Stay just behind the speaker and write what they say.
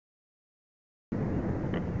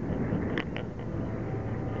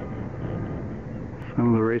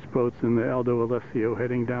Some of the race boats in the Aldo Alessio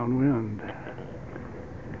heading downwind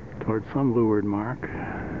towards some leeward mark.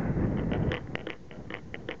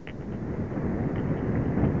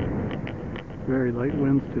 Very light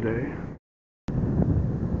winds today.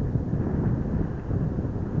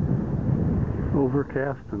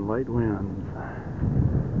 Overcast and light winds.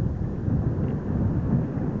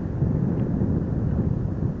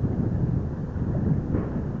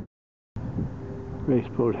 Race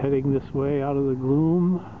boat heading this way out of the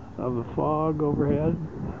gloom of the fog overhead.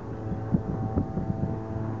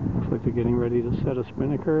 Looks like they're getting ready to set a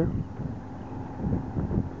spinnaker.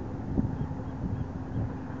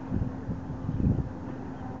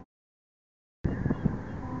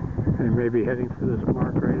 They may be heading for this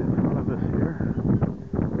mark right in front of us here.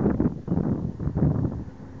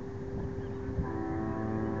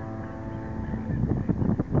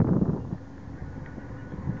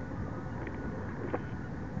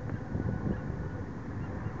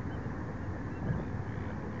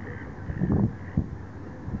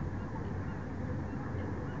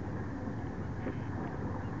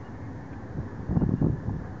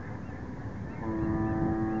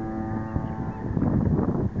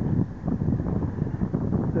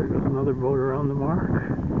 There goes another boat around the mark.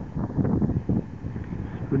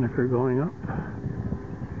 Spinnaker going up.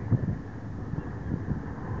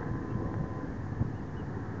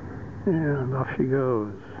 And off she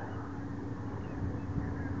goes.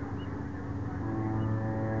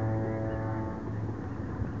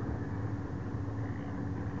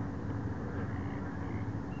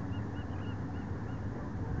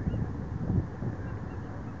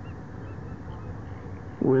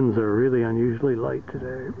 Winds are really unusually light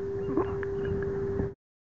today.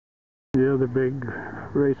 The other big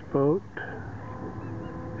race boat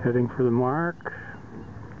heading for the mark.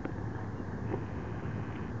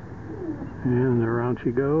 And around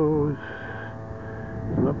she goes.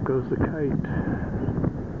 And up goes the kite.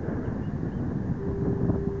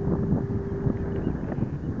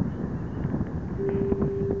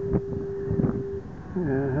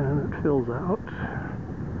 And it fills out.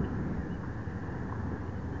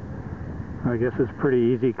 I guess it's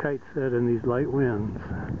pretty easy kite set in these light winds.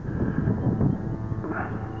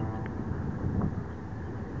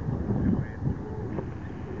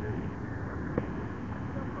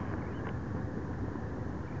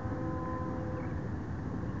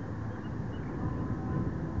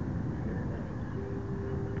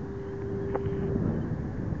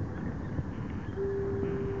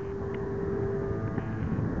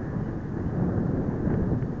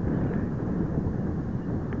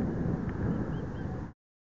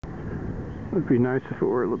 It would be nice if it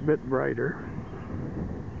were a little bit brighter.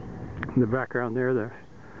 In the background there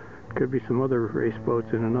could be some other race boats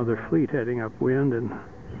in another fleet heading upwind and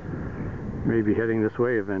maybe heading this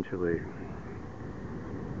way eventually.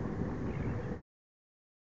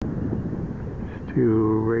 These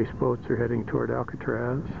two race boats are heading toward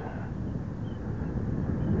Alcatraz.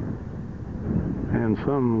 And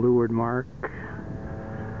some leeward mark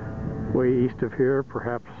way east of here,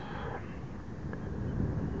 perhaps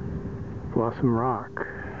Blossom Rock.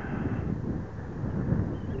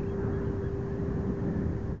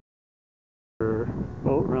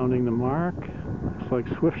 Boat rounding the mark. Looks like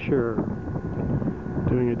Swiftsure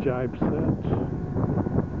doing a jibe set.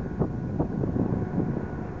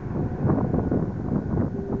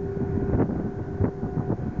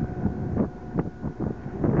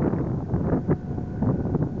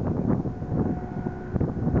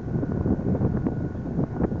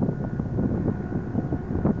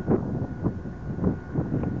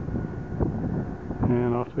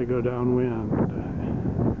 And off they go downwind.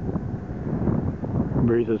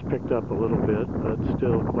 Breeze has picked up a little bit, but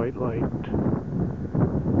still quite light.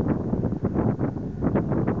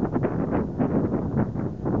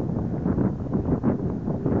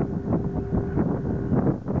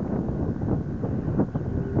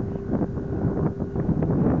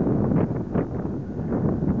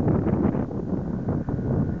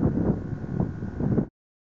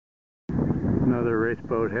 Another race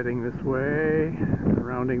boat heading this way,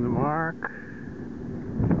 rounding the mark.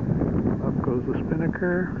 Up goes the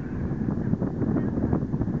spinnaker.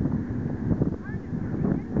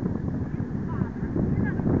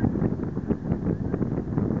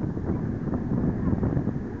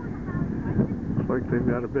 Looks like they've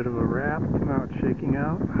got a bit of a wrap. Now it's shaking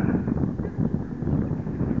out.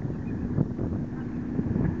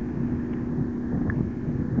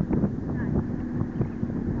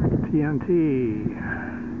 TNT.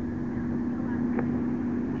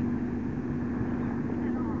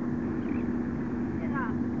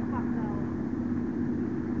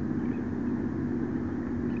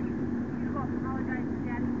 Apologize.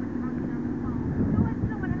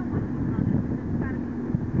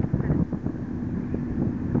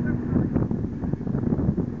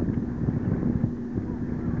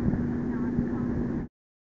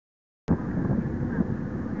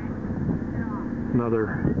 Another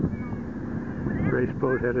race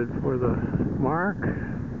boat headed for the mark.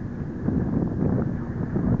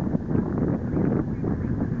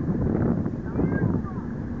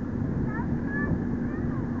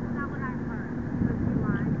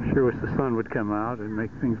 Sure wish the sun would come out and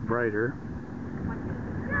make things brighter.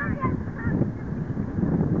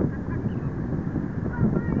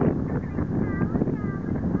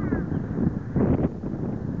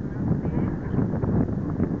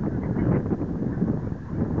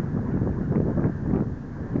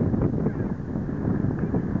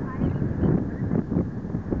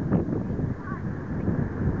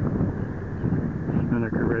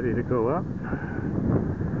 Spinnaker ready to go up.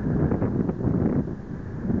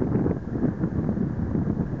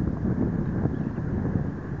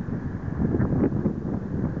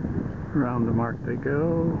 Around the mark they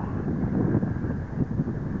go.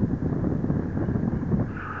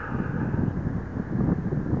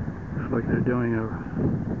 Looks like they're doing a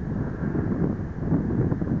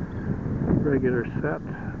regular set,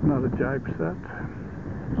 not a jibe set.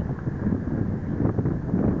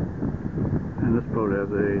 And this boat has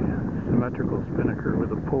a symmetrical spinnaker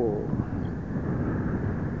with a pole.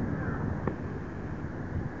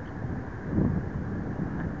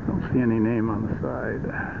 Don't see any name on the side.